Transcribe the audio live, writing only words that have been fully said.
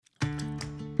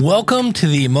Welcome to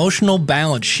the Emotional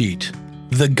Balance Sheet,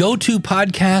 the go-to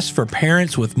podcast for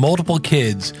parents with multiple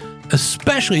kids,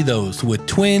 especially those with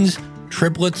twins,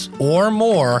 triplets, or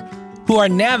more, who are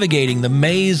navigating the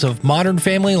maze of modern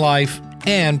family life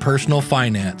and personal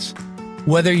finance.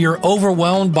 Whether you're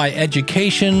overwhelmed by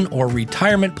education or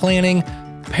retirement planning,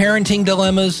 parenting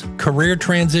dilemmas, career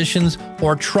transitions,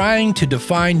 or trying to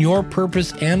define your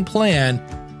purpose and plan,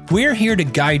 we're here to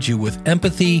guide you with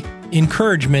empathy,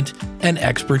 encouragement, and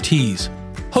expertise.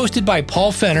 Hosted by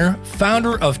Paul Fenner,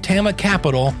 founder of Tama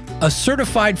Capital, a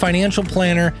certified financial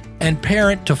planner and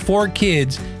parent to 4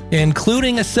 kids,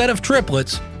 including a set of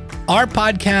triplets, our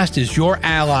podcast is your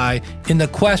ally in the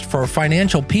quest for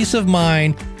financial peace of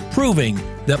mind, proving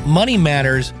that money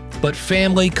matters, but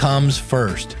family comes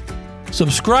first.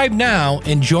 Subscribe now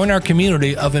and join our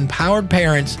community of empowered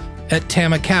parents at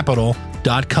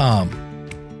tamacapital.com.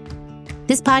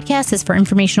 This podcast is for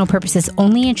informational purposes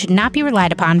only and should not be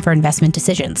relied upon for investment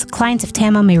decisions. Clients of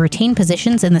Tama may retain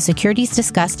positions in the securities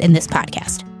discussed in this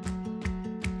podcast.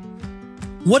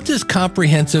 What does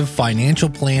comprehensive financial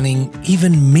planning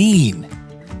even mean?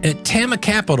 At Tama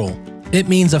Capital, it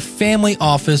means a family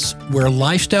office where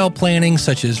lifestyle planning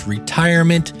such as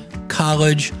retirement,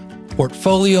 college,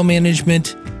 portfolio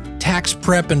management, tax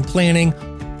prep, and planning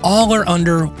all are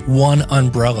under one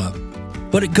umbrella.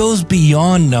 But it goes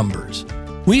beyond numbers.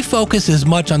 We focus as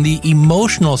much on the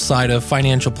emotional side of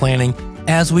financial planning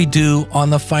as we do on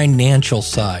the financial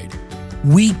side.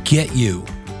 We get you.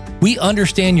 We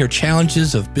understand your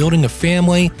challenges of building a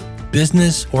family,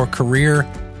 business, or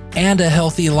career, and a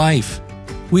healthy life.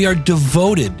 We are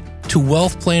devoted to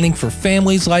wealth planning for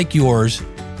families like yours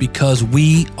because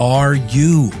we are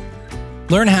you.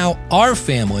 Learn how our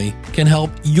family can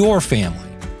help your family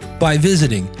by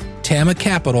visiting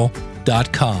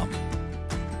tamacapital.com.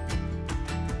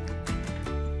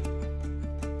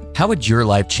 How would your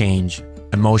life change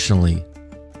emotionally,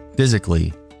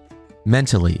 physically,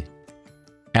 mentally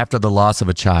after the loss of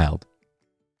a child?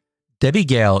 Debbie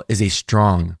Gail is a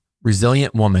strong,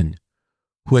 resilient woman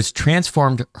who has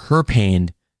transformed her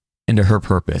pain into her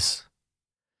purpose.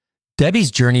 Debbie's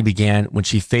journey began when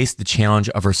she faced the challenge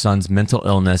of her son's mental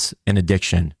illness and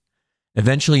addiction,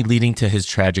 eventually leading to his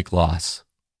tragic loss.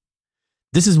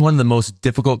 This is one of the most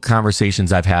difficult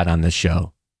conversations I've had on this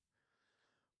show.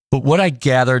 But what I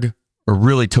gathered or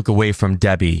really took away from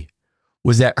Debbie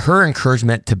was that her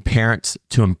encouragement to parents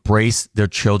to embrace their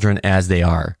children as they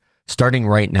are, starting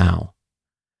right now.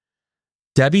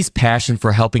 Debbie's passion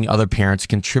for helping other parents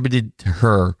contributed to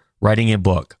her writing a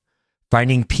book,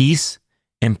 Finding Peace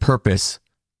and Purpose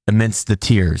Amidst the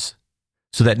Tears,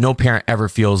 so that no parent ever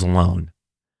feels alone.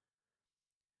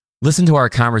 Listen to our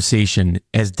conversation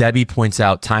as Debbie points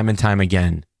out time and time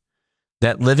again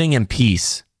that living in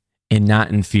peace and not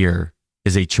in fear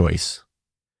is a choice.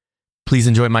 Please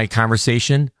enjoy my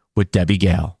conversation with Debbie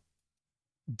Gail.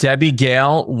 Debbie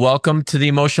Gail, welcome to the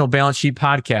Emotional Balance Sheet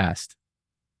podcast.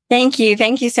 Thank you.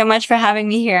 Thank you so much for having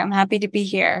me here. I'm happy to be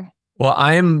here. Well,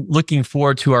 I am looking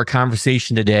forward to our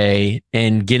conversation today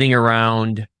and getting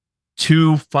around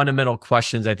 2 fundamental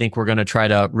questions I think we're going to try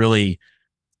to really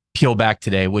peel back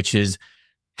today, which is,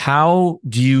 how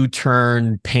do you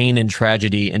turn pain and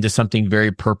tragedy into something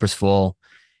very purposeful?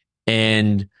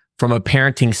 And from a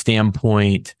parenting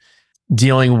standpoint,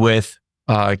 dealing with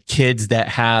kids that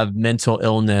have mental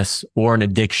illness or an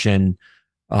addiction,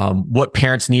 what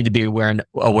parents need to be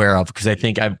aware of. Because I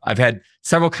think I've had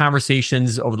several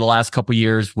conversations over the last couple of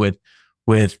years with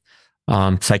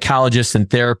psychologists and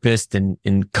therapists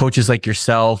and coaches like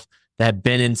yourself that have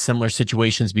been in similar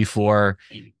situations before.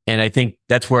 And I think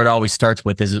that's where it always starts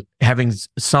with, is having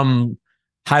some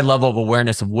high level of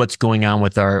awareness of what's going on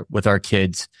with our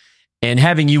kids. And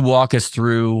having you walk us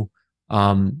through,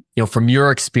 from your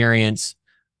experience,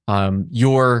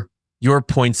 your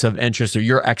points of interest or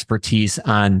your expertise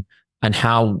on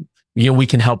how we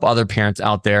can help other parents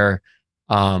out there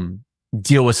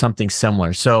deal with something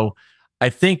similar. So, I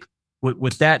think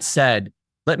with that said,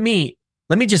 let me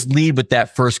just lead with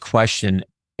that first question,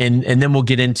 and then we'll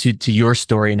get into your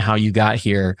story and how you got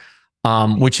here,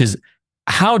 which is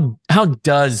how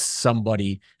does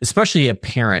somebody, especially a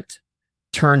parent,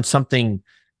 turn something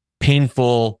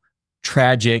painful,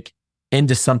 tragic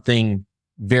into something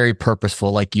very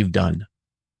purposeful like you've done?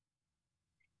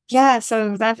 Yeah,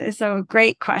 so that is a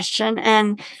great question.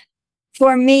 And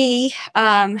for me,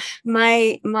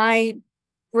 my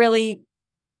really,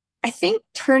 I think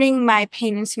turning my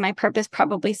pain into my purpose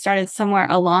probably started somewhere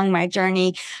along my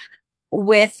journey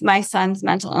with my son's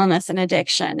mental illness and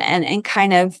addiction, and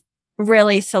kind of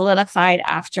really solidified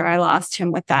after I lost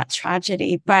him with that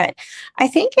tragedy. But I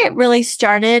think it really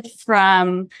started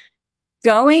from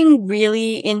going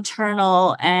really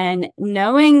internal and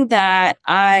knowing that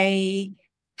I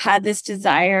had this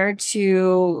desire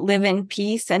to live in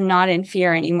peace and not in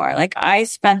fear anymore. Like I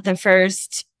spent the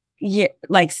first year,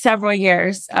 like several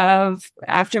years of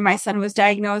after my son was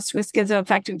diagnosed with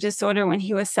schizoaffective disorder when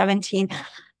he was 17,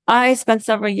 I spent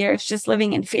several years just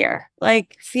living in fear.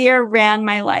 Like fear ran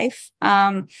my life.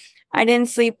 I didn't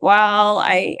sleep well.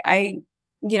 I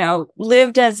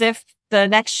lived as if the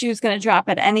next shoe is going to drop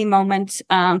at any moment.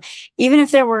 Even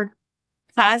if there were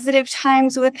positive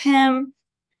times with him,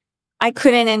 I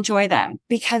couldn't enjoy them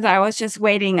because I was just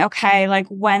waiting. Okay, like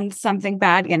when's something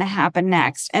bad going to happen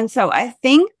next? And so I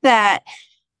think that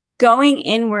going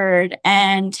inward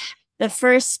and the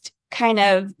first kind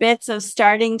of bits of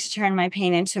starting to turn my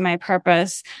pain into my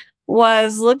purpose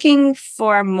was looking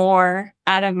for more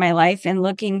out of my life and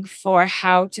looking for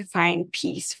how to find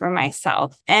peace for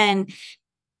myself. And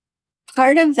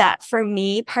part of that for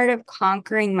me, part of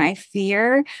conquering my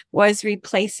fear was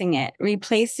replacing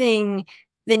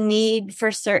the need for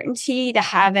certainty, to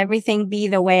have everything be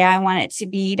the way I want it to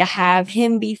be, to have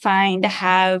him be fine, to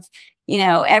have,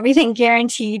 everything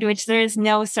guaranteed, which there is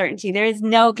no certainty. There is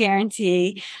no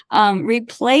guarantee.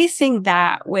 Replacing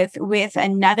that with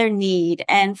another need.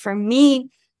 And for me,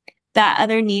 that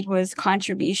other need was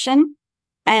contribution.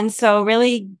 And so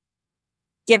really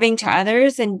giving to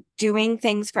others and doing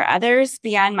things for others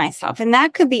beyond myself. And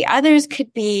that could be others,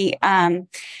 could be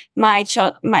my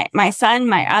son,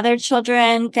 my other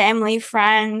children, family,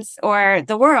 friends, or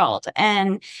the world.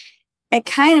 And it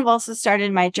kind of also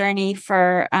started my journey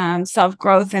for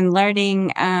self-growth and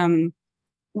learning,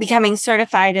 becoming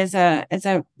certified as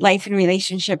a life and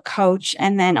relationship coach,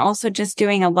 and then also just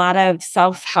doing a lot of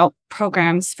self-help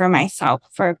programs for myself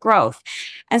for growth.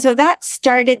 And so that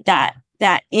started that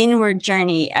inward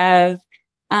journey of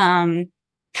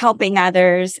helping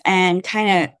others and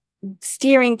kind of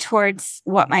steering towards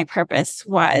what my purpose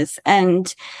was.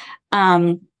 And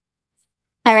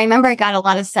I remember I got a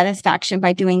lot of satisfaction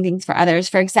by doing things for others.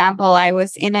 For example, I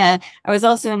was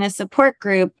also in a support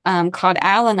group called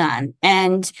Al-Anon,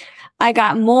 and I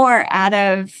got more out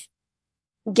of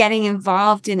getting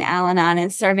involved in Al-Anon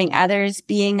and serving others,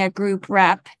 being a group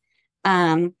rep,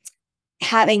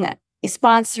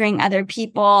 sponsoring other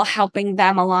people, helping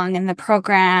them along in the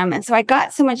program. And so I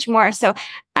got so much more. So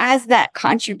as that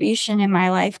contribution in my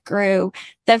life grew,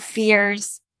 the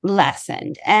fears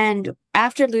lessened. And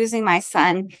after losing my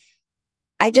son,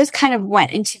 I just kind of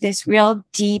went into this real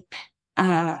deep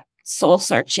soul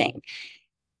searching,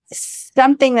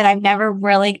 something that I've never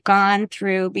really gone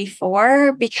through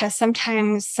before, because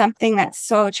sometimes something that's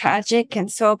so tragic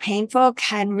and so painful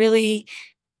can really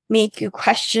make you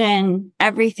question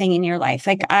everything in your life.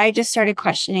 Like I just started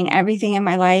questioning everything in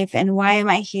my life, and why am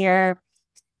I here?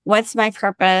 What's my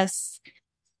purpose?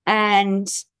 And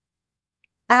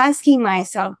asking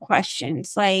myself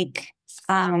questions like,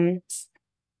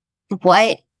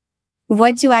 what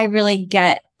do I really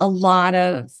get a lot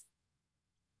of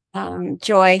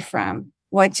joy from?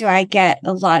 What do I get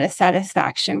a lot of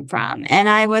satisfaction from? And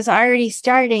I was already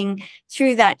starting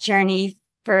through that journey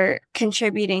for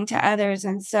contributing to others.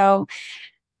 And so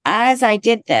as I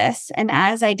did this, and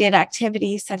as I did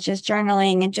activities such as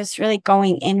journaling and just really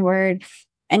going inward,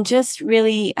 and just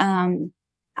really,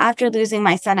 after losing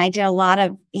my son, I did a lot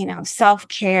of,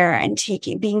 self-care and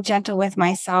being gentle with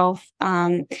myself.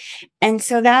 And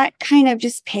so that kind of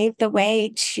just paved the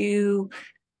way to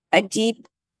a deep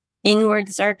inward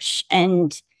search,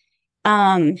 and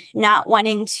not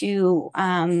wanting to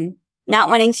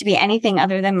be anything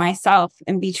other than myself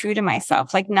and be true to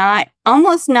myself, like not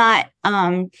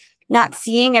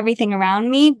seeing everything around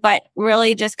me, but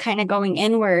really just kind of going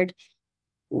inward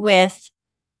with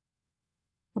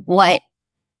what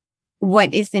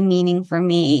is the meaning for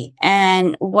me.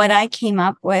 And what I came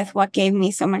up with, what gave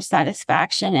me so much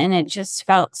satisfaction, and it just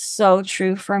felt so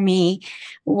true for me,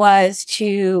 was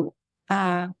to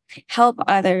help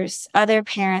others, other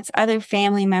parents, other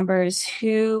family members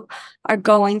who are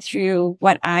going through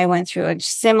what I went through, a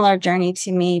similar journey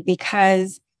to me,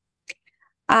 because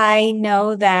I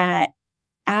know that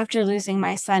after losing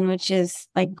my son, which is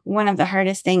like one of the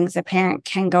hardest things a parent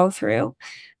can go through,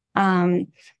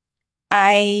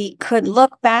 I could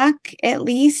look back at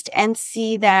least and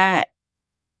see that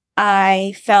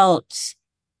I felt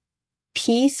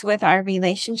peace with our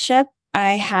relationship.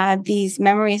 I had these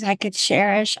memories I could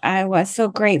cherish. I was so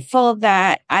grateful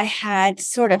that I had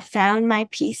sort of found my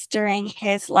peace during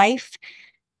his life,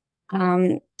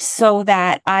 so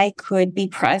that I could be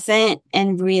present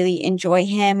and really enjoy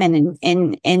him. And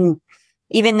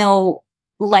even though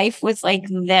life was like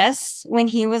this when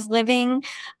he was living,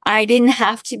 I didn't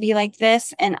have to be like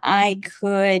this, and I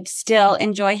could still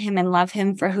enjoy him and love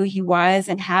him for who he was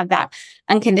and have that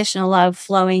unconditional love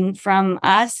flowing from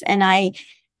us.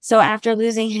 So after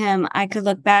losing him, I could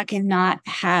look back and not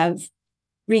have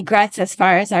regrets as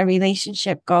far as our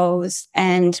relationship goes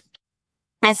and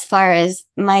as far as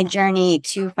my journey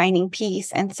to finding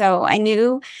peace. And so I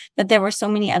knew that there were so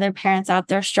many other parents out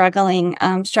there struggling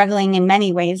in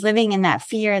many ways, living in that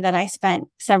fear that I spent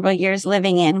several years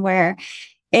living in, where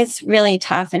it's really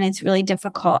tough and it's really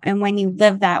difficult. And when you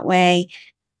live that way,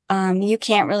 you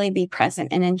can't really be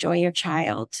present and enjoy your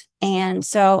child. And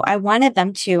so I wanted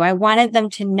them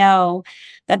to know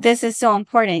that this is so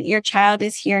important. Your child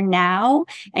is here now,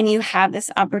 and you have this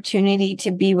opportunity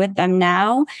to be with them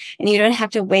now, and you don't have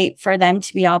to wait for them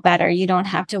to be all better. You don't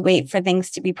have to wait for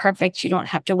things to be perfect. You don't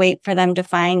have to wait for them to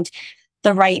find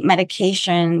the right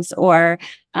medications or,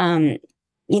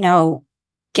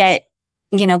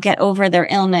 get over their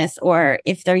illness, or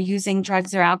if they're using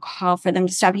drugs or alcohol, for them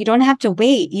to stop. You don't have to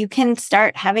wait. You can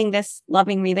start having this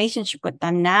loving relationship with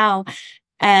them now.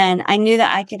 And I knew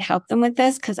that I could help them with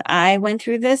this because I went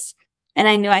through this, and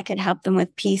I knew I could help them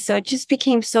with peace. So it just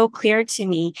became so clear to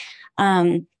me,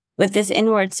 with this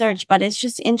inward search. But it's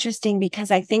just interesting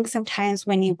because I think sometimes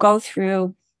when you go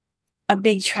through a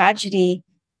big tragedy,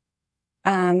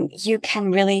 you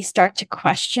can really start to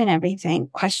question everything,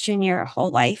 question your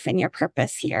whole life and your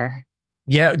purpose here.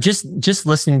 Yeah, just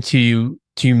listening to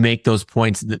you make those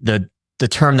points, the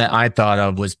term that I thought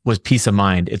of was peace of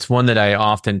mind. It's one that I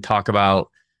often talk about,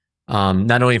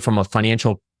 not only from a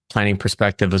financial planning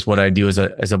perspective as what I do as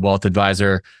a wealth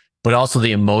advisor, but also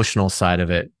the emotional side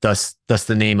of it. Thus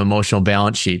the name emotional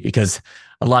balance sheet, because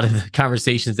a lot of the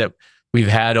conversations that we've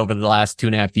had over the last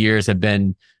 2.5 years have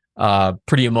been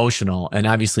pretty emotional. And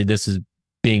obviously this is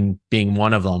being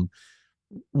one of them.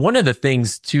 One of the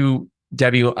things too,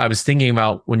 Debbie, I was thinking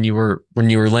about when you were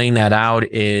laying that out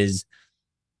is,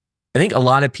 I think a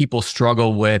lot of people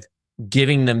struggle with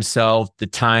giving themselves the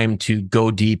time to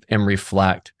go deep and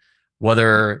reflect,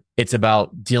 whether it's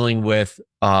about dealing with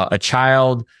a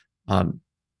child,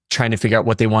 trying to figure out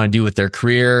what they want to do with their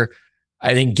career.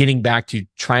 I think getting back to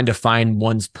trying to find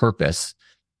one's purpose.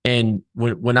 And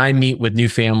when I meet with new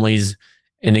families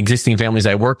and existing families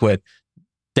I work with,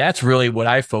 that's really what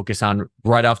I focus on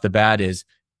right off the bat, is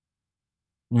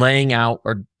laying out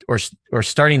or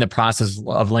starting the process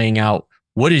of laying out,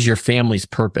 what is your family's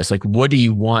purpose? Like, what do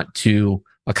you want to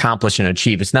accomplish and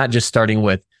achieve? It's not just starting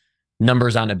with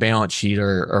numbers on a balance sheet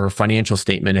or a financial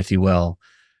statement, if you will.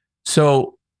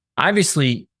 So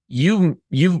obviously you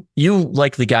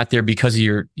likely got there because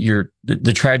of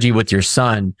the tragedy with your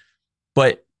son,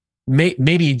 but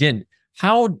maybe you didn't.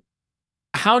 How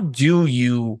do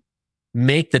you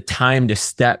make the time to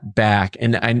step back?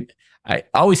 And I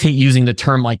always hate using the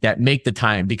term like that, make the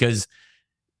time, because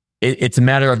it's a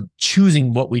matter of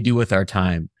choosing what we do with our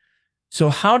time. So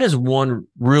how does one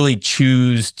really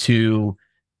choose to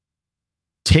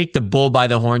take the bull by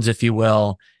the horns, if you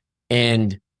will,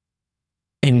 and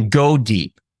go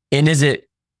deep? And is it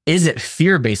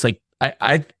fear-based? Like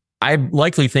I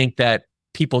likely think that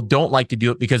people don't like to do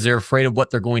it because they're afraid of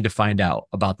what they're going to find out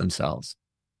about themselves.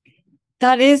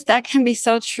 That can be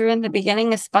so true in the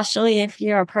beginning, especially if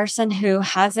you're a person who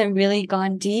hasn't really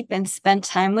gone deep and spent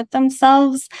time with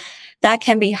themselves. That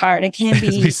can be hard. It can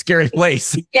be a scary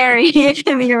place. Scary. It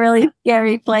can be a really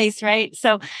scary place, right?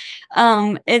 So,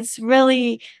 it's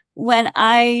really, when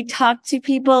I talk to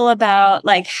people about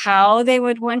like how they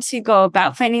would want to go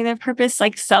about finding their purpose,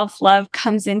 like self-love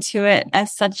comes into it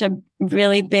as such a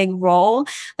really big role,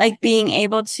 like being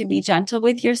able to be gentle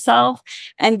with yourself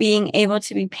and being able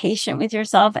to be patient with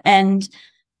yourself and,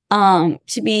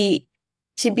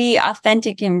 to be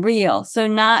authentic and real. So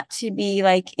not to be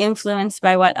like influenced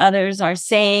by what others are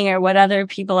saying or what other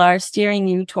people are steering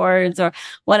you towards or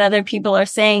what other people are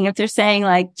saying. If they're saying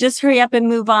like, just hurry up and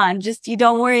move on, just, you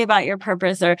don't worry about your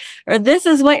purpose, or this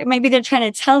is what, maybe they're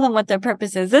trying to tell them what their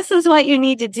purpose is. This is what you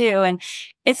need to do. And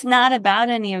it's not about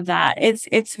any of that.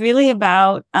 It's really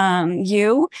about,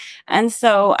 you. And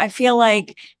so I feel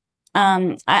like,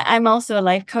 I'm also a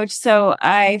life coach. So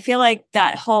I feel like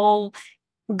that whole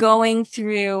going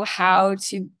through how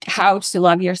to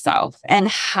love yourself and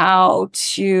how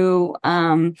to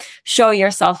show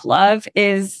yourself love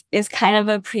is kind of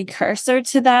a precursor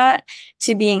to that,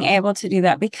 to being able to do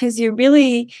that, because you're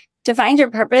really, to find your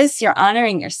purpose, you're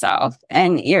honoring yourself,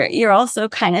 and you're also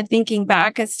kind of thinking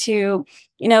back as to,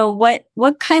 you know,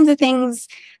 what kinds of things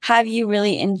have you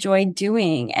really enjoyed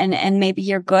doing and maybe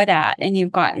you're good at and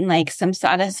you've gotten like some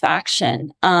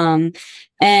satisfaction. And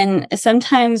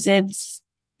sometimes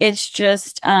it's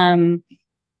just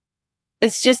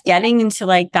getting into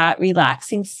like that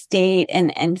relaxing state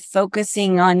and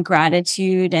focusing on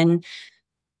gratitude and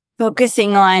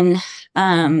focusing on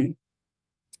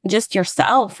just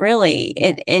yourself, really.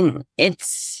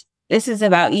 This is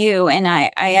about you. And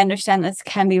I understand this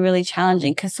can be really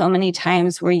challenging because so many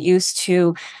times we're used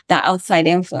to the outside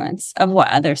influence of what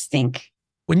others think.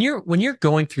 When you're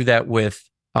going through that with,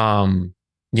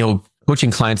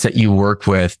 coaching clients that you work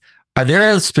with, are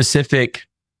there specific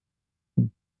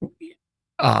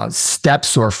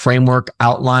steps or framework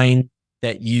outline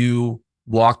that you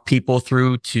walk people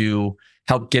through to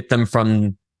help get them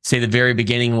from, say, the very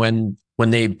beginning when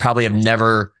they probably have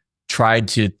never tried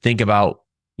to think about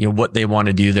what they want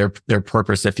to do, their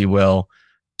purpose, if you will,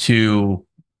 to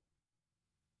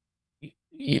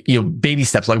baby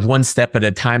steps, like one step at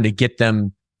a time to get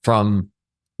them from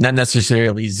not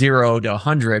necessarily 0 to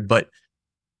 100, but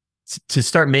to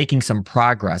start making some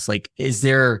progress? Like, is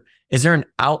there an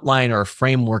outline or a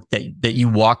framework that you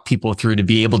walk people through to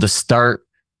be able to start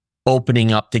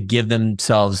opening up, to give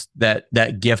themselves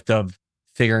that gift of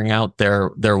figuring out their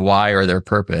why or their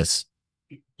purpose?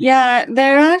 Yeah,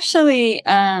 there actually,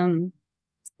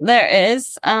 there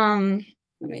is, let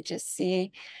me just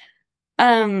see.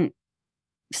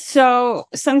 So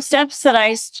some steps that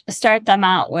I start them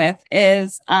out with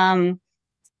is,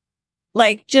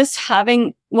 like just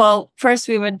having, well, first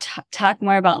we would talk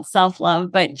more about self-love,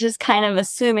 but just kind of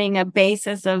assuming a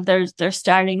basis of they're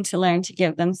starting to learn to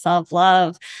give themselves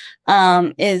love,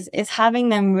 is having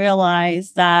them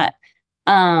realize that,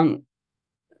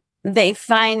 they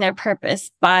find their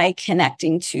purpose by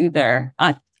connecting to their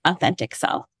authentic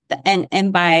self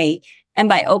and by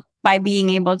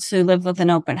being able to live with an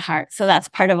open heart. So that's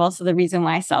part of also the reason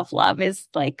why self-love is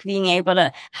like being able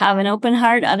to have an open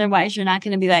heart. Otherwise, you're not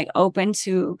going to be like open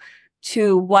to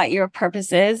what your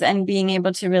purpose is and being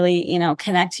able to really,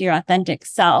 connect to your authentic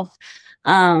self.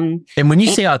 And when you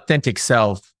say authentic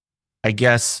self, I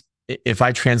guess if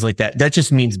I translate that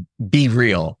just means be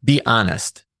real, be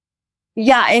honest.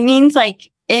 Yeah, it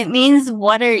means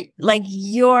what are like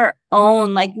your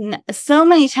own, like so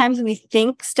many times we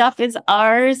think stuff is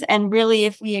ours. And really,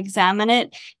 if we examine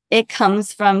it, it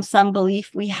comes from some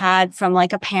belief we had from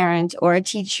like a parent or a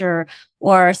teacher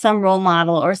or some role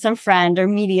model or some friend or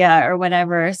media or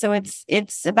whatever. So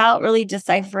it's about really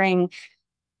deciphering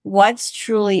what's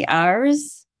truly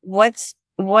ours, what's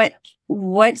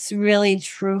really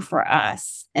true for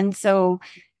us. And so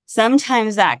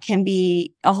sometimes that can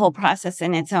be a whole process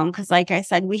in its own. Because like I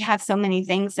said, we have so many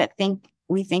things that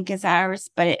we think is ours,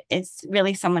 but it's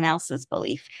really someone else's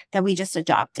belief that we just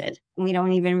adopted. And we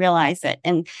don't even realize it.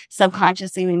 And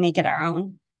subconsciously we make it our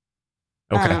own.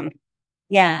 Okay.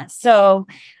 Yeah. So,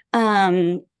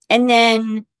 and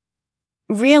then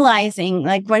realizing,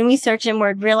 like when we search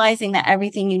inward, realizing that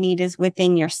everything you need is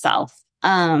within yourself.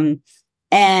 And,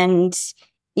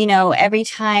 every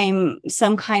time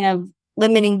some kind of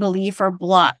limiting belief or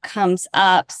block comes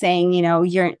up saying,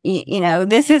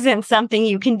 this isn't something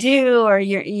you can do, or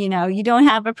you don't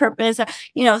have a purpose, or,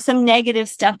 some negative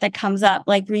stuff that comes up,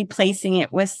 like replacing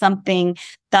it with something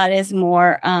that is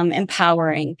more,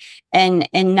 empowering and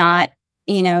not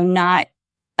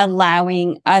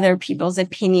allowing other people's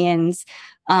opinions,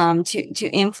 to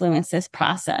influence this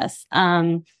process.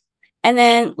 And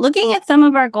then looking at some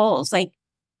of our goals, like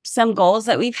some goals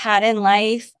that we've had in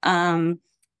life,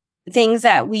 things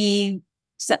that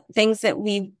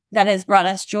has brought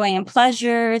us joy and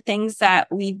pleasure, things that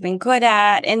we've been good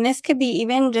at. And this could be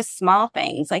even just small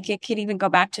things. Like it could even go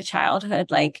back to childhood.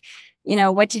 Like,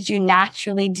 what did you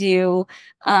naturally do,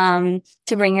 to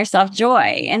bring yourself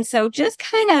joy? And so just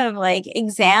kind of like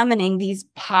examining these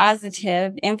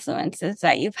positive influences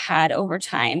that you've had over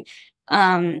time,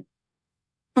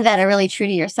 that are really true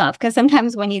to yourself. Because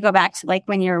sometimes when you go back to like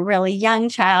when you're a really young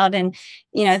child and,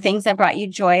 things that brought you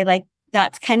joy, like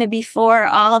that's kind of before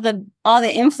all the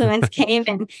influence came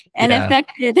and yeah.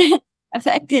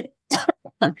 affected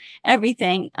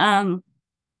everything.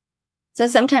 So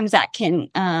sometimes that can,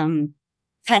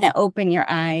 kind of open your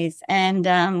eyes,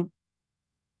 and,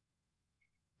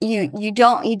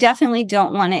 you definitely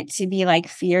don't want it to be like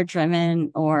fear driven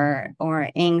or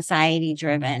anxiety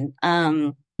driven.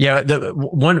 Yeah,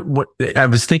 what I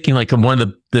was thinking, like one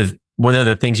of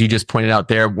the things you just pointed out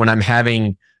there, when I'm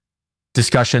having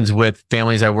discussions with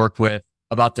families I work with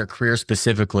about their career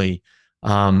specifically,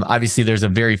 obviously there's a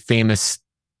very famous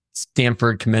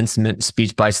Stanford commencement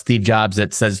speech by Steve Jobs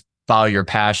that says, "Follow your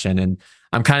passion." And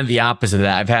I'm kind of the opposite of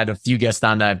that. I've had a few guests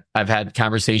on that I've had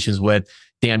conversations with.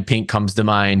 Dan Pink comes to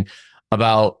mind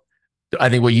about, I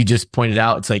think what you just pointed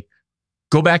out. It's like,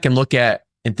 go back and look at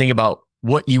and think about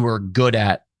what you were good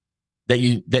at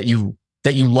that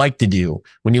you like to do.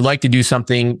 When you like to do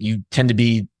something, you tend to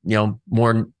be,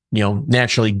 more,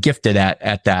 naturally gifted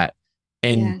at that,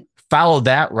 and follow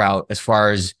that route as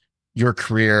far as your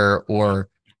career or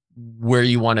where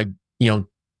you want to,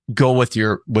 go with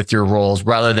your roles,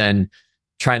 rather than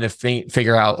trying to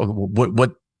figure out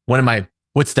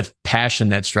what's the passion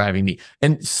that's driving me.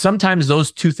 And sometimes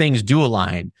those two things do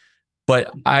align,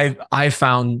 but I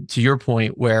found, to your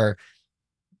point, where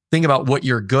think about what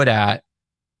you're good at,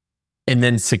 and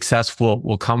then success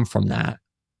will come from that.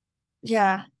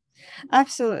 Yeah,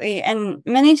 absolutely. And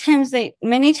many times they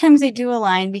do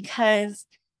align, because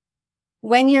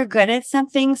when you're good at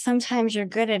something, sometimes you're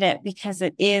good at it because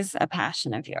it is a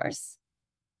passion of yours,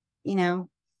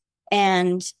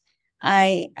 and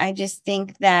I just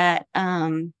think that,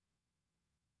 I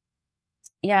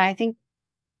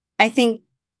think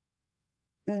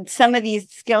some of these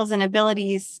skills and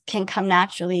abilities can come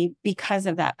naturally because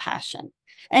of that passion.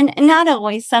 And not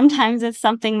always, sometimes it's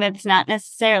something that's not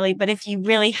necessarily, but if you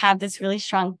really have this really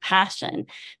strong passion,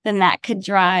 then that could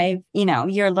drive,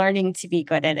 your learning to be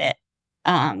good at it,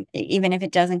 even if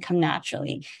it doesn't come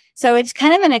naturally. So it's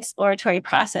kind of an exploratory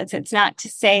process. It's not to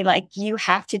say like you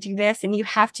have to do this and you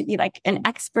have to be like an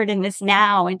expert in this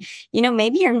now. And,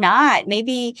 maybe you're not.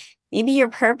 Maybe your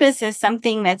purpose is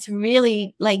something that's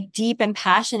really like deep and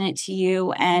passionate to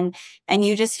you, and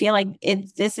you just feel like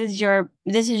this is your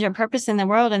purpose in the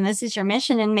world, and this is your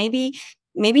mission. And maybe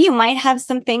you might have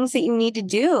some things that you need to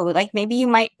do. Like maybe you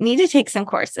might need to take some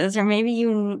courses, or maybe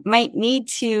you might need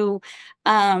to,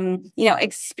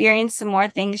 experience some more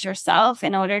things yourself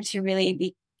in order to really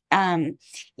be,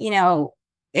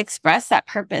 express that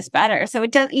purpose better. So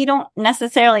you don't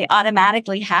necessarily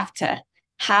automatically have to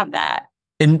have that.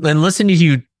 And listening to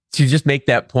you to just make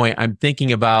that point, I'm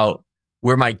thinking about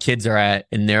where my kids are at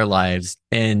in their lives,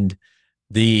 and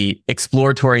the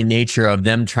exploratory nature of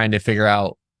them trying to figure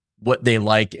out what they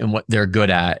like and what they're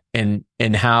good at, and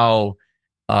how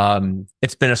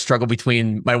it's been a struggle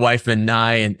between my wife and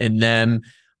I and them,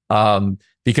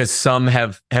 because some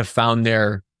have found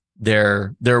their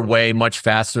way much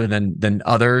faster than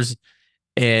others,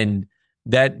 and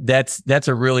that's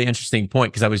a really interesting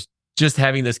point, because I was just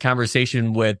having this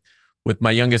conversation with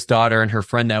my youngest daughter and her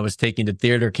friend that I was taking to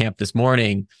theater camp this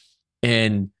morning,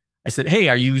 and I said, "Hey,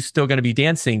 are you still going to be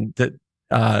dancing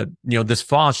this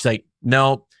fall?" And she's like,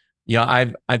 "No,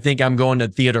 I think I'm going the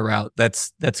theater route.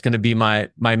 That's going to be my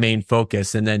main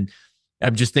focus." And then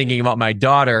I'm just thinking about my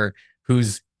daughter,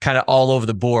 who's kind of all over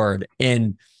the board,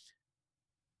 and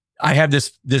I have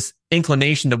this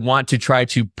inclination to want to try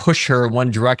to push her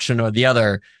one direction or the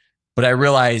other, but I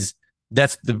realize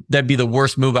that'd be the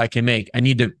worst move I can make. I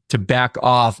need to back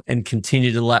off and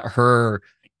continue to let her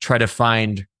try to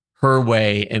find her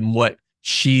way and what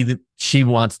she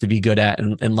wants to be good at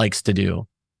and likes to do.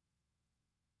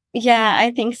 Yeah,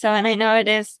 I think so. And I know it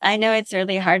is. I know it's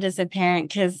really hard as a parent,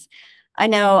 because I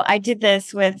know I did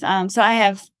this with, so I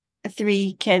have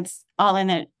 3 kids, all in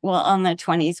their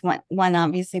 20s. One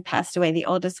obviously passed away, the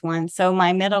oldest one. So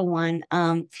my middle one,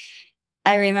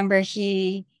 I remember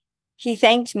he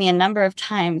thanked me a number of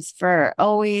times for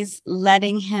always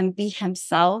letting him be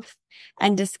himself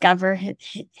and discover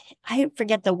I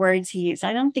forget the words he used.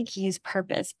 I don't think he used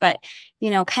purpose, but,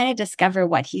 kind of discover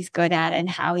what he's good at and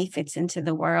how he fits into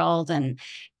the world. And,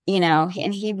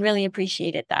 and he really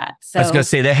appreciated that. So I was going to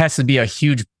say that has to be a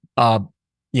huge,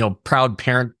 proud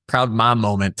parent, proud mom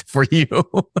moment for you.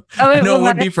 I know it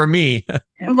would be for me.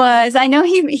 It was. I know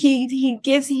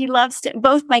he loves to,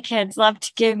 both my kids love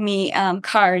to give me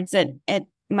cards at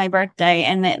my birthday,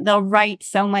 and they'll write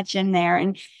so much in there,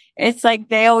 and it's like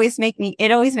it always makes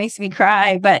me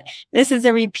cry. But this is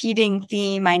a repeating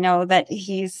theme. I know that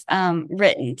he's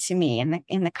written to me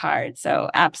in the card. So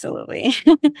absolutely.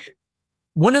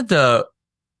 One of the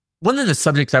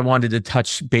subjects I wanted to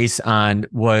touch base on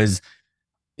was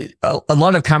a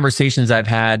lot of conversations I've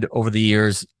had over the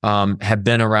years have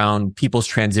been around people's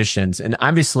transitions, and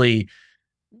obviously,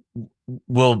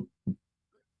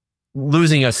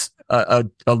 losing a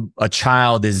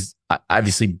child is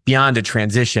obviously beyond a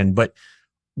transition. But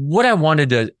what I wanted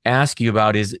to ask you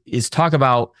about is talk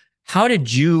about where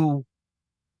did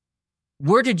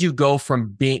you go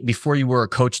from being, before you were a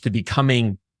coach, to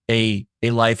becoming a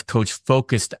life coach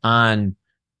focused on,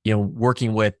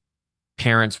 working with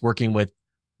parents, working with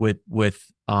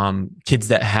kids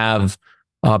that have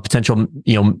potential,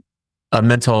 a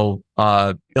mental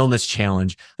illness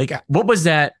challenge. Like, what was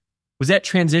that? Was that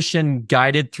transition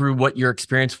guided through what your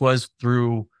experience was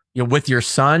through, with your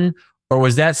son, or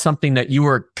was that something that you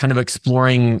were kind of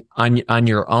exploring on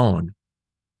your own?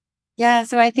 Yeah,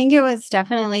 so I think it was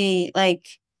definitely like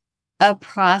a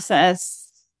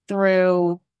process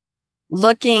through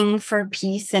looking for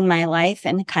peace in my life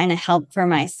and kind of help for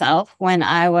myself when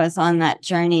I was on that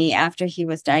journey after he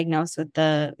was diagnosed with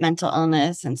the mental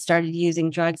illness and started using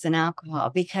drugs and alcohol,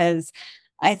 because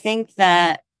I think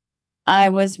that I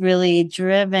was really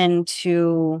driven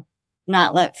to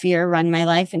not let fear run my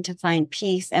life and to find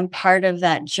peace. And part of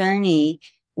that journey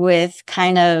with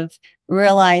kind of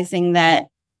realizing that,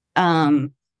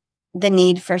 the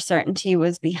need for certainty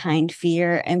was behind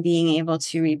fear, and being able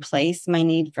to replace my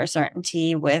need for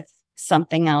certainty with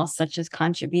something else, such as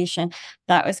contribution.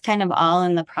 That was kind of all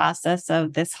in the process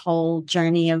of this whole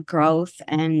journey of growth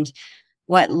and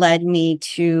what led me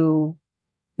to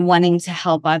wanting to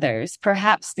help others.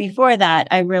 Perhaps before that,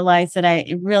 I realized that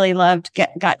I really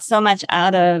got so much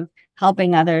out of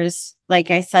helping others. Like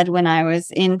I said, when I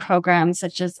was in programs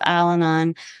such as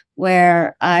Al-Anon,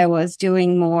 where I was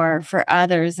doing more for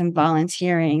others and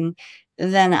volunteering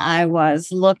than I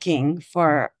was looking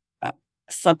for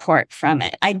support from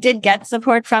it. I did get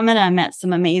support from it. I met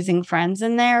some amazing friends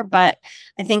in there, but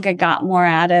I think I got more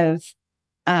out of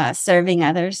serving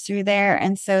others through there.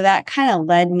 And so that kind of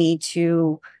led me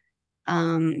to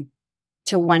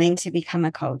wanting to become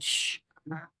a coach.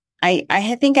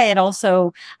 I think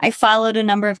I followed a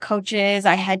number of coaches.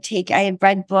 I had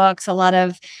read books, a lot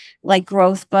of like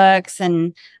growth books,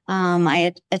 and I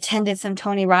had attended some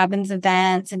Tony Robbins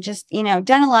events and just,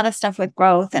 done a lot of stuff with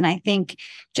growth. And I think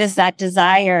just that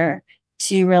desire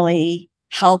to really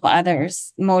help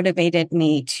others motivated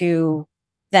me to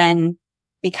then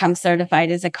become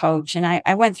certified as a coach. And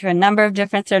I went through a number of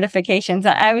different certifications.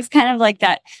 I was kind of like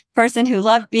that person who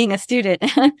loved being a student,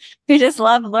 who just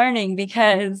loved learning,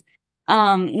 because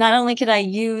not only could I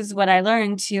use what I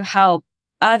learned to help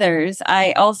others,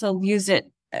 I also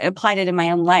applied it in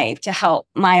my own life to help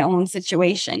my own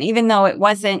situation, even though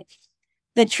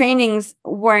the trainings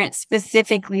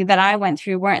that I went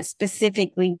through weren't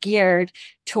specifically geared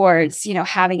towards,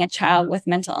 having a child with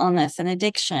mental illness and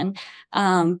addiction.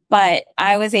 But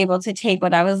I was able to take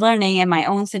what I was learning in my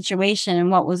own situation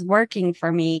and what was working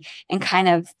for me and kind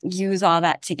of use all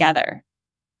that together.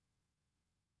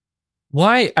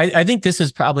 I think this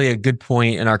is probably a good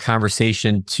point in our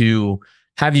conversation to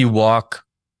have you walk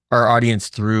our audience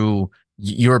through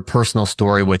your personal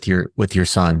story with your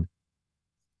son.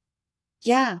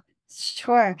 Yeah,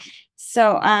 sure.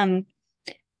 So,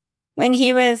 when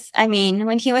he was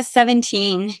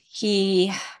 17,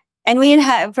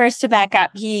 first to back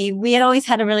up, we had always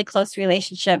had a really close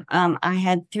relationship. I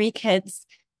had 3 kids.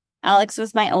 Alex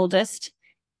was my oldest,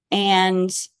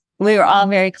 and we were all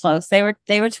very close. They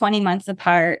were 20 months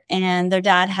apart, and their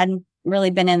dad hadn't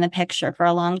really been in the picture for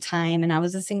a long time. And I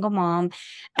was a single mom,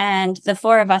 and the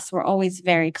 4 of us were always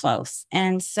very close.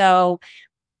 And so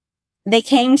they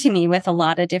came to me with a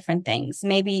lot of different things,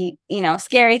 maybe,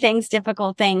 scary things,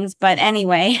 difficult things, but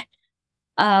anyway,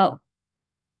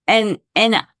 and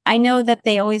I know that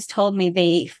they always told me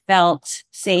they felt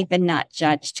safe and not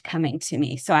judged coming to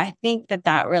me. So I think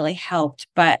that really helped.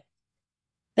 But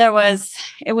it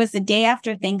was the day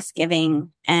after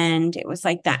Thanksgiving, and it was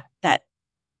like that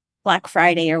Black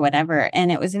Friday or whatever.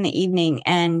 And it was in the evening,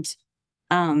 and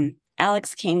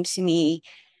Alex came to me,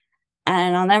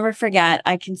 and I'll never forget.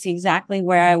 I can see exactly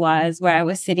where I was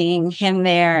sitting, him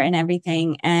there and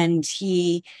everything. And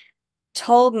he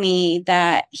told me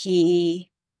that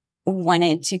he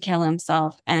wanted to kill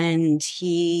himself, and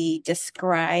he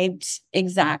described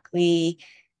exactly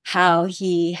how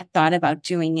he had thought about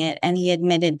doing it. And he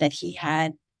admitted that he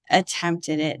had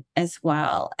attempted it as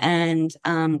well. And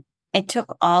it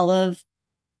took all of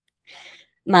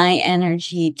my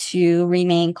energy to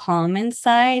remain calm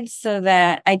inside so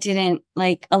that I didn't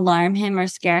alarm him or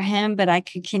scare him, but I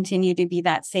could continue to be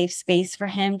that safe space for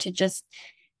him to just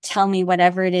tell me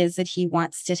whatever it is that he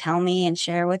wants to tell me and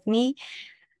share with me.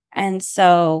 And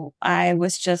so I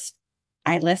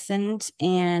listened.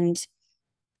 And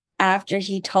after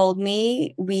he told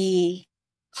me, we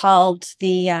called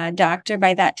the doctor.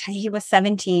 By that time, he was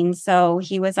 17. So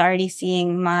he was already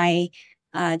seeing my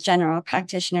general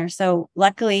practitioner. So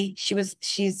luckily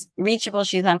she's reachable.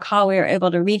 She's on call. We were able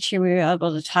to reach her. We were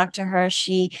able to talk to her.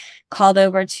 She called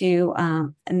over to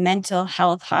a mental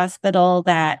health hospital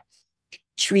that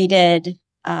treated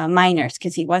minors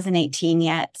because he wasn't 18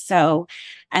 yet. So,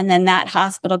 and then that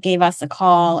hospital gave us a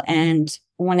call and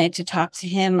wanted to talk to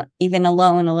him even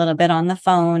alone a little bit on the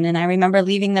phone. And I remember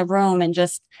leaving the room and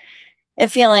just it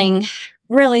feeling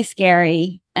really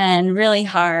scary and really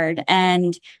hard.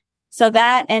 And so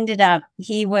that ended up,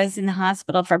 he was in the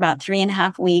hospital for about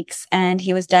 3.5 weeks, and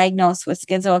he was diagnosed with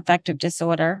schizoaffective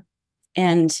disorder.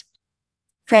 And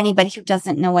For anybody who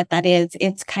doesn't know what that is,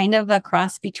 it's kind of a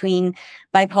cross between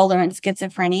bipolar and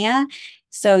schizophrenia.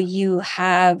 So you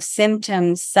have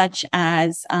symptoms such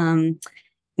as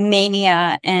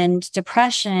mania and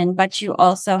depression, but you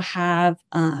also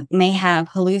may have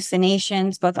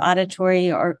hallucinations, both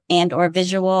auditory or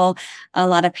visual, a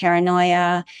lot of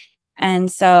paranoia.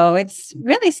 And so it's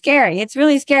really scary. It's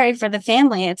really scary for the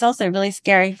family. It's also really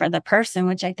scary for the person,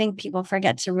 which I think people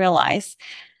forget to realize.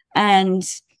 And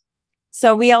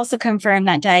so we also confirmed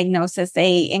that diagnosis.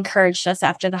 They encouraged us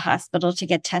after the hospital to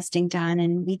get testing done,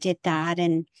 and we did that.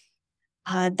 And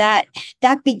that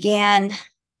began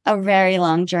a very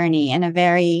long journey and a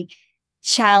very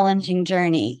challenging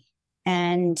journey.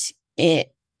 And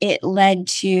it led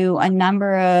to a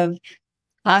number of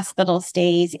hospital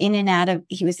stays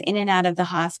he was in and out of the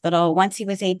hospital. Once he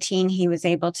was 18, he was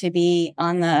able to be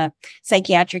on the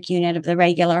psychiatric unit of the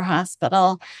regular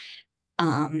hospital.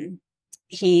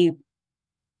 He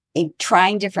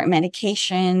trying different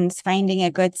medications, finding a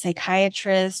good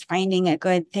psychiatrist, finding a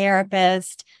good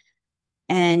therapist.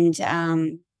 And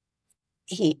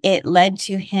it led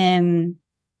to him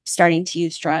starting to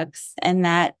use drugs. And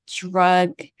that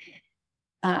drug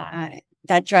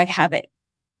habit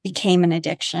became an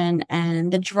addiction,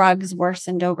 and the drugs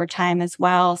worsened over time as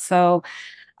well. So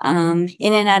in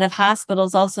and out of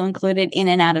hospitals also included in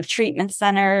and out of treatment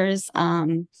centers,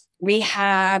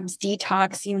 rehabs,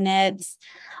 detox units,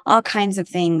 all kinds of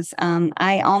things.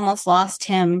 I almost lost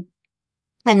him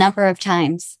a number of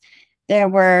times. There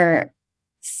were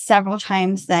several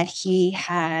times that he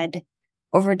had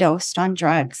overdosed on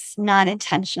drugs, not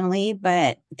intentionally,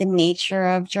 but the nature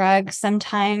of drugs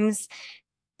sometimes,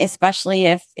 especially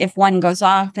if one goes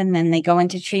off and then they go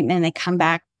into treatment and they come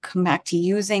back to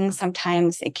using,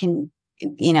 sometimes it can,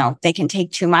 they can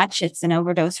take too much. It's an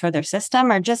overdose for their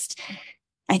system, or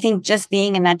I think just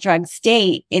being in that drug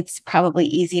state, it's probably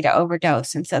easy to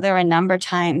overdose. And so there were a number of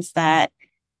times that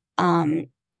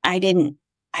I didn't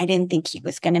think he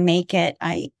was going to make it.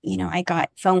 I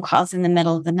got phone calls in the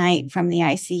middle of the night from the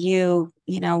ICU,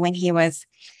 when he was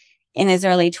in his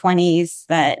early 20s,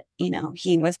 that,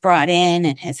 he was brought in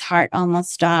and his heart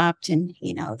almost stopped, and,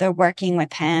 they're working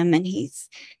with him, and he's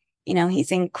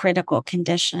in critical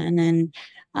condition.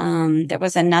 And there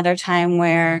was another time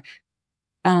where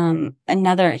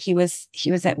he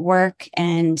was at work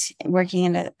and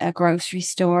working at a grocery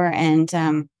store,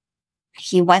 and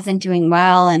he wasn't doing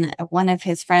well. And one of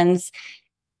his friends'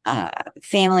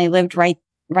 family lived right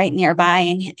nearby,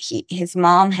 and his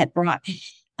mom had brought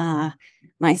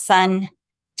my son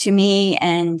to me,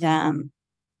 and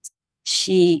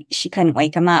she couldn't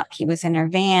wake him up. He was in her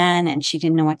van, and she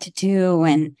didn't know what to do.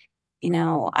 And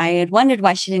I had wondered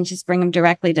why she didn't just bring him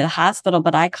directly to the hospital,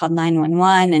 but I called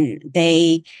 911, and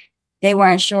they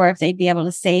weren't sure if they'd be able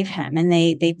to save him. And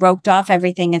they roped off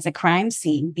everything as a crime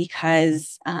scene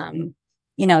because,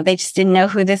 they just didn't know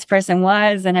who this person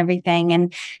was and everything.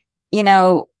 And,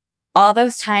 all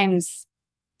those times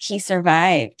he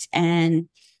survived. And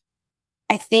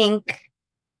I think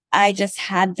I just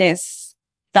had this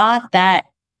thought that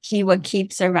he would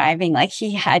keep surviving. Like,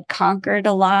 he had conquered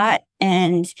a lot.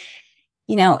 And,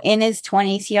 in his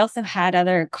 20s, he also had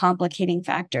other complicating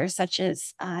factors such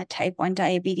as type 1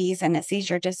 diabetes and a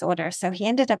seizure disorder. So he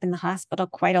ended up in the hospital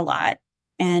quite a lot.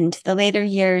 And the later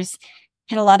years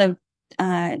had a lot of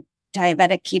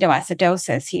diabetic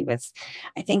ketoacidosis. He was,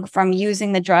 I think, from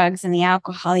using the drugs and the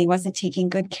alcohol, he wasn't taking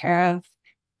good care of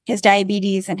his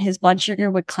diabetes, and his blood sugar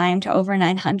would climb to over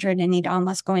 900, and he'd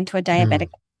almost go into a diabetic.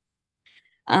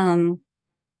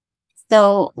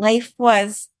 So life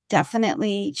was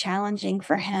definitely challenging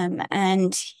for him.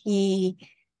 And he,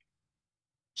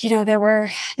 there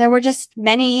were just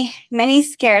many, many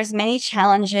scares, many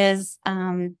challenges.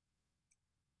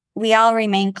 We all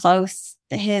remained close.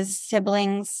 His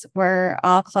siblings were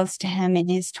all close to him in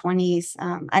his 20s.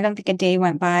 I don't think a day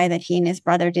went by that he and his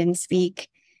brother didn't speak,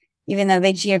 even though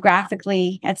they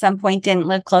geographically at some point didn't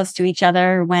live close to each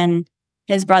other. When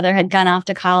his brother had gone off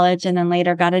to college and then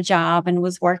later got a job and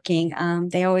was working,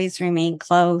 they always remained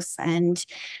close. And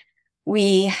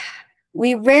we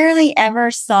rarely ever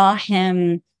saw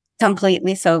him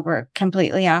completely sober,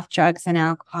 completely off drugs and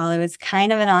alcohol. It was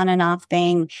kind of an on and off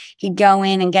thing. He'd go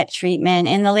in and get treatment.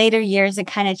 In the later years, it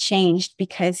kind of changed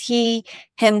because he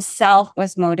himself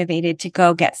was motivated to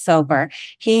go get sober.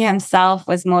 He himself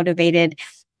was motivated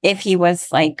if he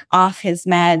was like off his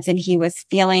meds and he was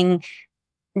feeling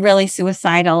really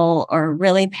suicidal or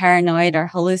really paranoid or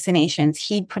hallucinations,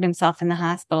 he'd put himself in the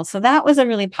hospital. So that was a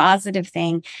really positive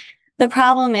thing. The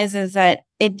problem is that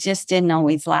it just didn't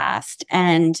always last.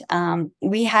 And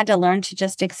we had to learn to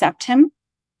just accept him.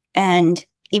 And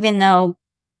even though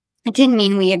It didn't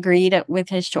mean we agreed with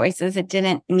his choices. It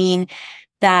didn't mean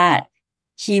that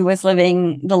he was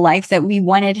living the life that we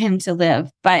wanted him to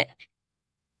live, but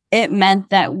it meant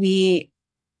that we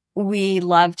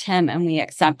loved him and we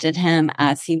accepted him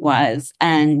as he was.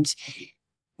 And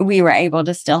we were able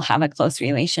to still have a close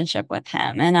relationship with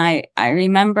him. And I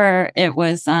remember it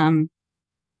was,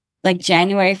 like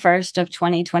January 1st of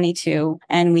 2022,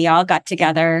 and we all got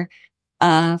together,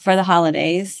 for the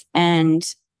holidays. And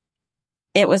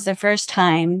it was the first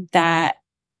time that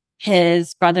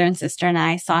his brother and sister and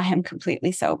I saw him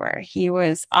completely sober. He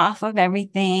was off of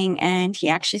everything and he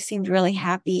actually seemed really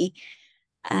happy.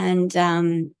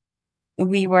 And,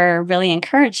 we were really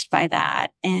encouraged by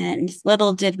that. And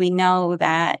little did we know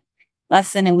that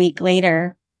less than a week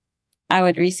later, I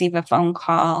would receive a phone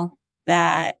call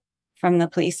from the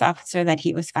police officer that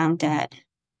he was found dead.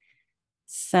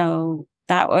 So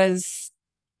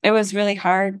it was really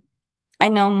hard. I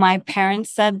know my parents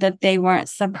said that they weren't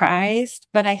surprised,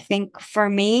 but I think for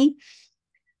me,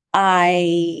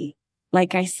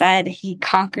 like I said, he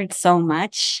conquered so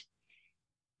much.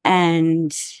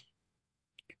 And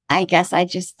I guess I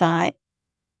just thought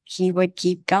he would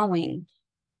keep going.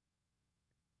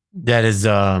 That is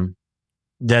an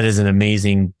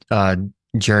amazing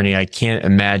journey. I can't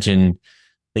imagine,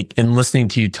 like, in listening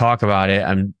to you talk about it,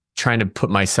 I'm trying to put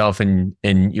myself in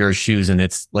your shoes, and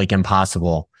it's like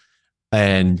impossible.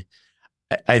 And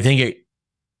I think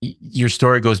your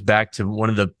story goes back to one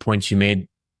of the points you made,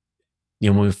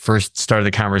 when we first started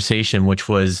the conversation, which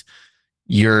was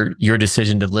your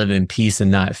decision to live in peace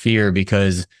and not fear,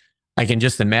 because I can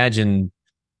just imagine,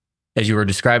 as you were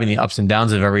describing the ups and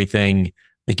downs of everything,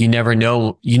 like you never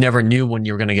knew when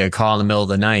you were going to get a call in the middle of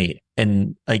the night.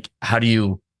 And like, how do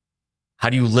you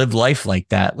live life like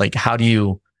that? Like, how do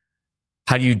you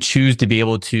choose to be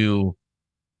able to,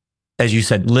 as you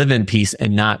said, live in peace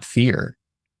and not fear?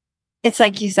 It's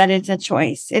like you said, it's a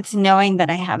choice. It's knowing that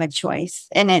I have a choice,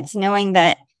 and it's knowing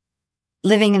that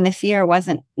living in the fear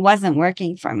wasn't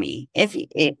working for me.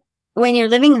 When you're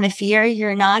living in the fear,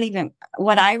 you're not even,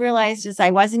 what I realized is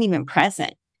I wasn't even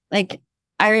present. Like,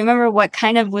 I remember what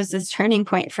kind of was this turning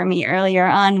point for me earlier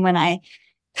on when I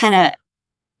kind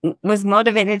of was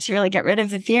motivated to really get rid of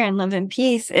the fear and live in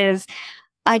peace is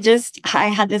I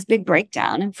had this big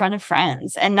breakdown in front of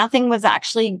friends, and nothing was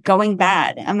actually going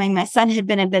bad. I mean, my son had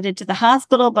been admitted to the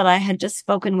hospital, but I had just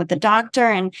spoken with the doctor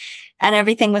and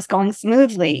everything was going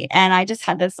smoothly. And I just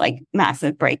had this like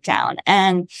massive breakdown.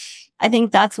 And I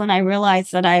think that's when I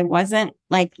realized that I wasn't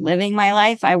like living my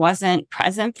life. I wasn't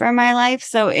present for my life.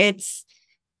 So it's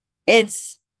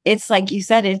like you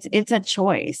said, it's a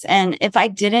choice. And if I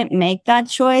didn't make that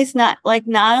choice, not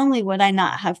only would I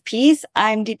not have peace,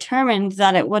 I'm determined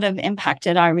that it would have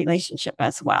impacted our relationship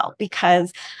as well,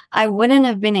 because I wouldn't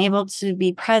have been able to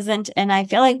be present. And I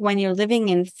feel like when you're living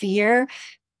in fear,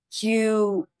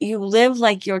 you live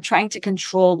like you're trying to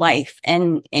control life,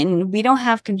 and we don't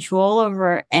have control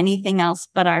over anything else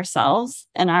but ourselves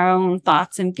and our own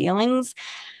thoughts and feelings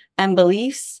and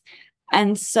beliefs.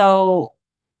 And so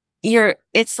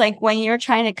it's like when you're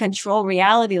trying to control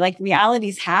reality, like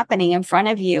reality's happening in front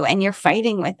of you and you're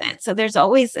fighting with it. So there's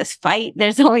always this fight.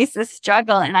 There's always this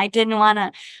struggle. And I didn't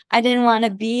want to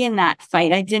be in that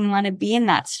fight. I didn't want to be in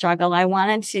that struggle. I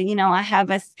wanted to,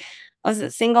 I was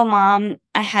a single mom.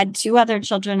 I had 2 other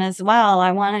children as well.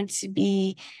 I wanted to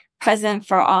be present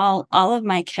for all of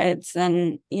my kids.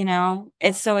 And,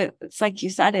 it's like you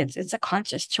said, it's a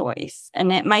conscious choice,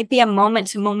 and it might be a moment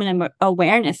to moment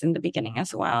awareness in the beginning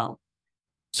as well.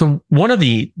 So one of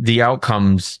the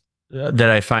outcomes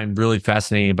that I find really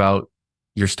fascinating about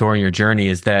your story and your journey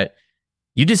is that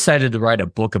you decided to write a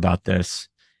book about this.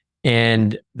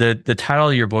 And the title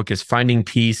of your book is Finding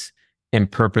Peace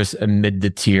and Purpose Amidst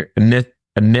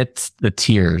the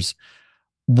Tears.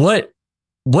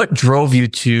 What drove you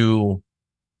to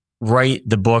write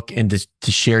the book and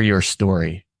to share your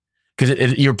story?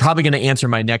 Because you're probably going to answer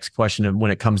my next question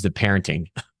when it comes to parenting.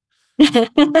 I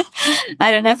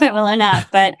don't know if it will or not,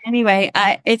 but anyway,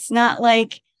 it's not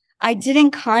like I didn't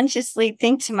consciously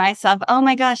think to myself, oh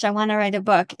my gosh, I want to write a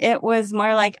book. It was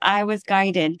more like I was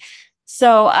guided.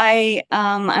 So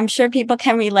I'm sure people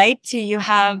can relate to, you're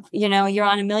on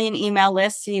a million email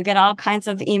lists, so you get all kinds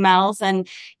of emails, and,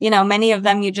 many of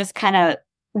them you just kind of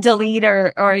delete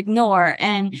or ignore.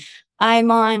 And I'm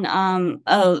on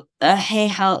a Hay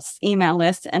House email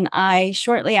list, and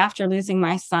shortly after losing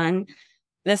my son,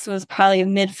 this was probably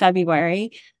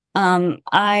mid-February,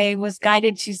 I was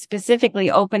guided to specifically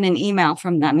open an email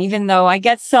from them, even though I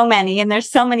get so many and there's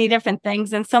so many different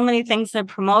things and so many things they're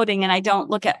promoting, and I don't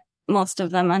look at most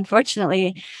of them,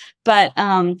 unfortunately. But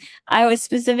I was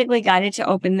specifically guided to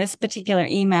open this particular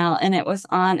email, and it was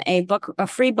on a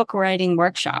free book writing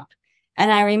workshop.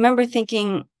 And I remember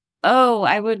thinking, oh,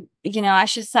 I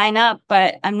should sign up,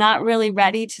 but I'm not really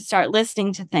ready to start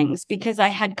listening to things, because I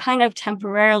had kind of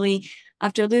temporarily,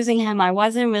 after losing him, I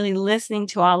wasn't really listening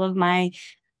to all of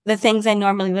the things I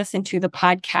normally listen to, the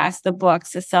podcasts, the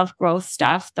books, the self-growth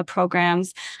stuff, the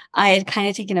programs. I had kind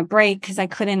of taken a break because I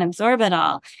couldn't absorb it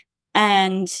all.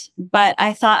 But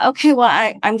I thought, okay,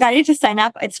 well, I'm ready to sign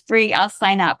up. It's free. I'll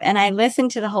sign up. And I listened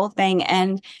to the whole thing.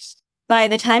 And by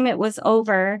the time it was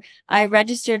over, I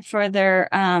registered for their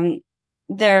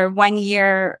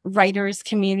 1-year writers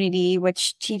community,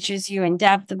 which teaches you in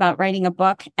depth about writing a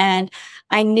book. And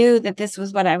I knew that this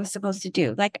was what I was supposed to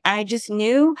do. Like, I just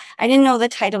knew, I didn't know the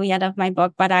title yet of my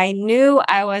book, but I knew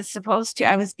I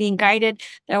was being guided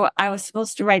that I was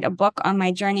supposed to write a book on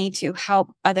my journey to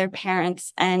help other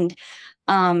parents. And,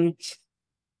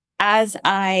 as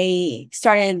I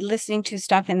started listening to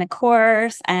stuff in the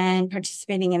course and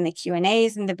participating in the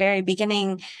Q&As in the very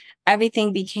beginning,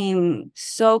 everything became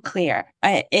so clear.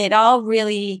 It all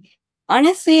really,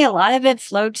 honestly, a lot of it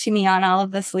flowed to me on all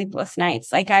of the sleepless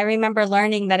nights. Like, I remember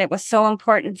learning that it was so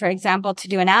important, for example, to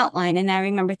do an outline. And I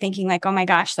remember thinking, like, oh my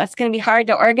gosh, that's going to be hard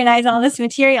to organize all this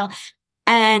material.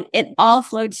 And it all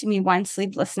flowed to me one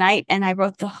sleepless night. And I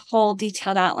wrote the whole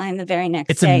detailed outline the very next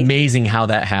day. It's amazing how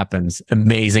that happens.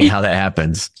 Amazing how that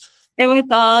happens. It was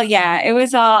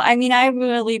all, I mean, I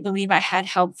really believe I had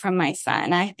help from my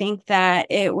son. I think that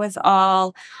it was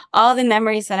all the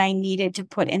memories that I needed to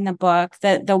put in the book,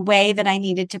 the way that I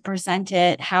needed to present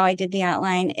it, how I did the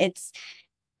outline. And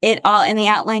the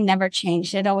outline never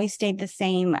changed. It always stayed the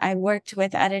same. I worked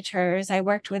with editors. I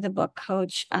worked with a book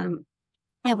coach.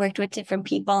 I worked with different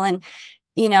people, and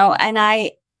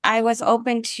I was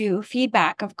open to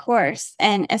feedback, of course,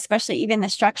 and especially even the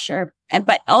structure,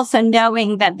 but also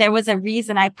knowing that there was a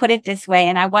reason I put it this way,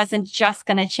 and I wasn't just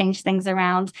going to change things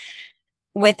around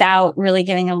without really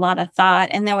giving a lot of thought.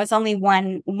 And there was only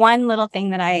one little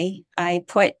thing that I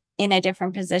put in a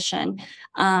different position.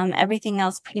 Everything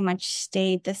else pretty much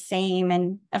stayed the same.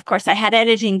 And of course I had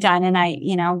editing done, and I,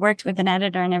 worked with an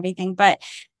editor and everything, but,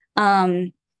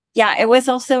 it was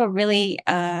also a really,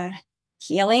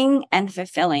 healing and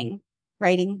fulfilling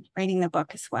writing the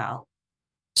book as well.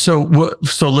 So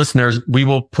listeners, we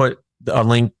will put a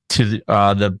link to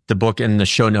the book in the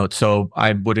show notes. So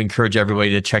I would encourage everybody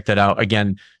to check that out.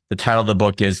 Again, the title of the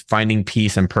book is Finding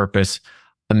Peace and Purpose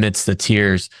Amidst the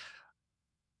Tears.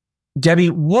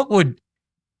 Debbie, what would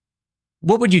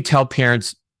you tell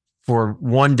parents for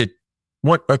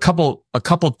a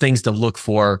couple things to look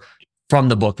for from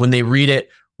the book when they read it?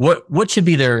 What should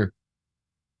be their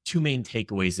two main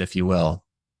takeaways, if you will?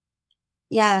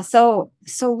 Yeah. So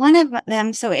one of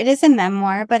them, so it is a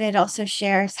memoir, but it also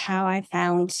shares how I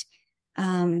found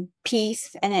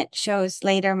peace, and it shows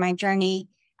later my journey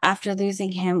after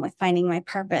losing him with finding my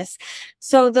purpose.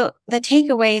 So the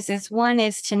takeaways is, one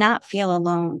is to not feel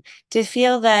alone, to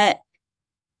feel that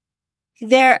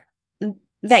you're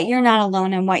not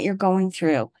alone in what you're going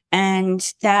through,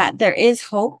 and that there is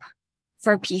hope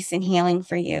for peace and healing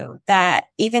for you, that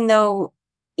even though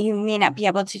you may not be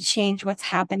able to change what's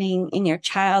happening in your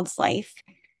child's life,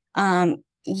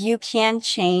 you can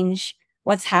change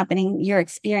what's happening, your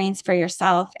experience for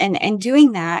yourself. And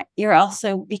doing that, you're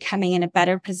also becoming in a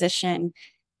better position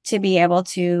to be able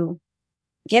to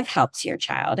give help to your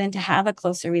child and to have a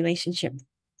closer relationship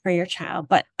for your child.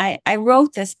 But I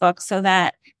wrote this book so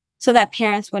that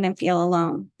parents wouldn't feel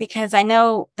alone, because I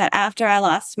know that after I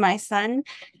lost my son,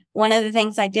 one of the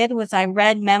things I did was I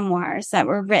read memoirs that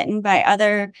were written by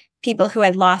other people who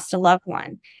had lost a loved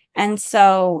one. And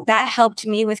so that helped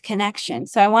me with connection.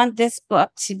 So I want this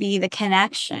book to be the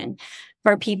connection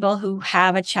for people who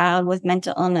have a child with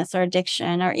mental illness or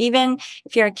addiction, or even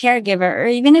if you're a caregiver, or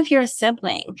even if you're a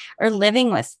sibling or living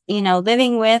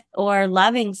with or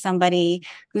loving somebody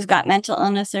who's got mental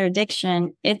illness or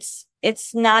addiction. It's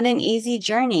not an easy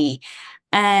journey.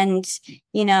 And,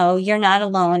 you're not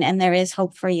alone, and there is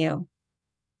hope for you.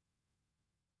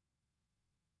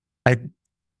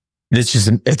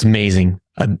 It's amazing.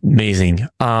 Amazing.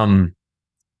 I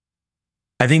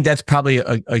think that's probably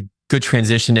a good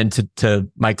transition into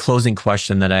my closing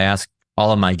question that I ask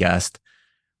all of my guests,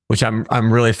 which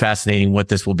I'm really fascinating what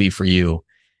this will be for you,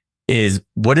 is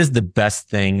what is the best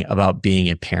thing about being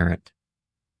a parent?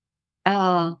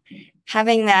 Oh,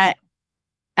 having that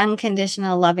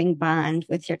unconditional loving bond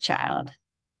with your child.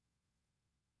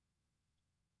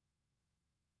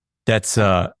 That's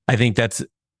I think that's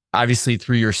obviously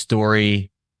through your story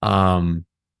and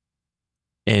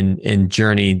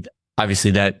journey.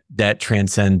 obviously that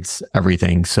transcends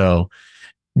everything. So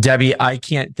Debbie, I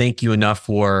can't thank you enough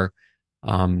for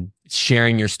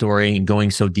sharing your story and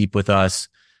going so deep with us.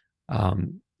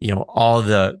 All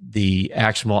the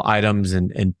actionable items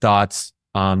and thoughts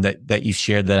that you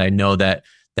shared that I know that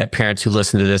parents who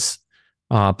listen to this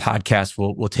podcast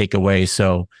will take away.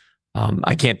 So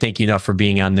I can't thank you enough for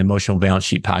being on the Emotional Balance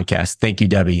Sheet podcast. Thank you,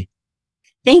 Debbie.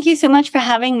 Thank you so much for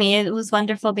having me. It was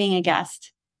wonderful being a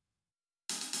guest.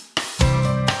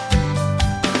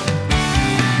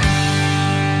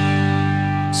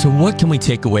 So what can we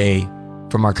take away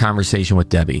from our conversation with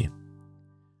Debbie?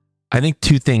 I think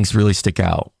two things really stick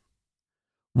out.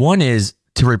 One is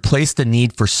to replace the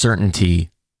need for certainty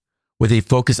with a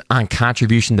focus on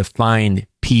contribution to find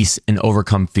peace and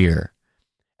overcome fear.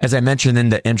 As I mentioned in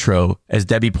the intro, as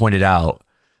Debbie pointed out,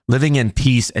 living in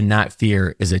peace and not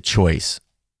fear is a choice.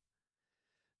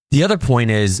 The other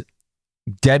point is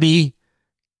Debbie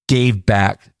gave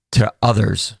back to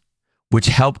others, which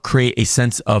helped create a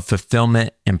sense of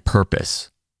fulfillment and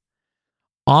purpose.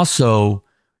 Also,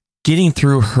 getting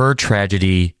through her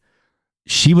tragedy,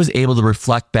 she was able to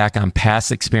reflect back on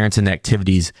past experience and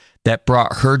activities that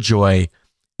brought her joy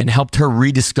and helped her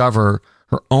rediscover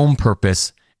her own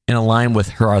purpose and align with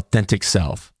her authentic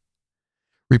self,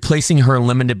 replacing her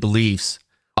limited beliefs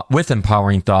with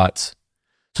empowering thoughts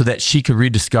so that she could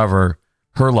rediscover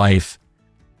her life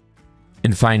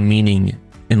and find meaning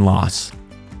in loss.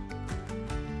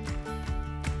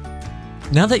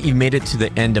 Now that you've made it to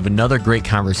the end of another great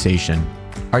conversation,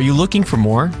 are you looking for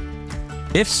more?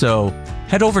 If so,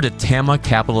 head over to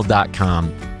tamacapital.com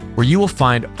where you will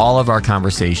find all of our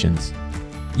conversations.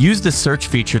 Use the search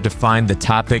feature to find the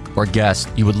topic or guest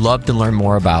you would love to learn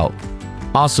more about.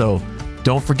 Also,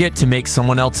 don't forget to make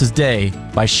someone else's day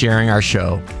by sharing our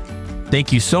show.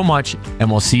 Thank you so much,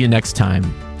 and we'll see you next time.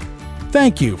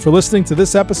 Thank you for listening to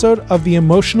this episode of the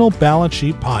Emotional Balance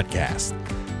Sheet Podcast.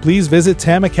 Please visit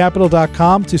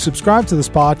tamacapital.com to subscribe to this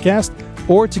podcast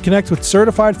or to connect with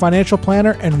certified financial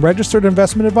planner and registered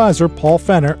investment advisor Paul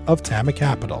Fenner of Tama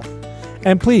Capital.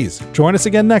 And please join us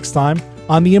again next time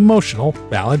on the Emotional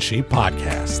Balance Sheet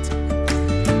Podcast.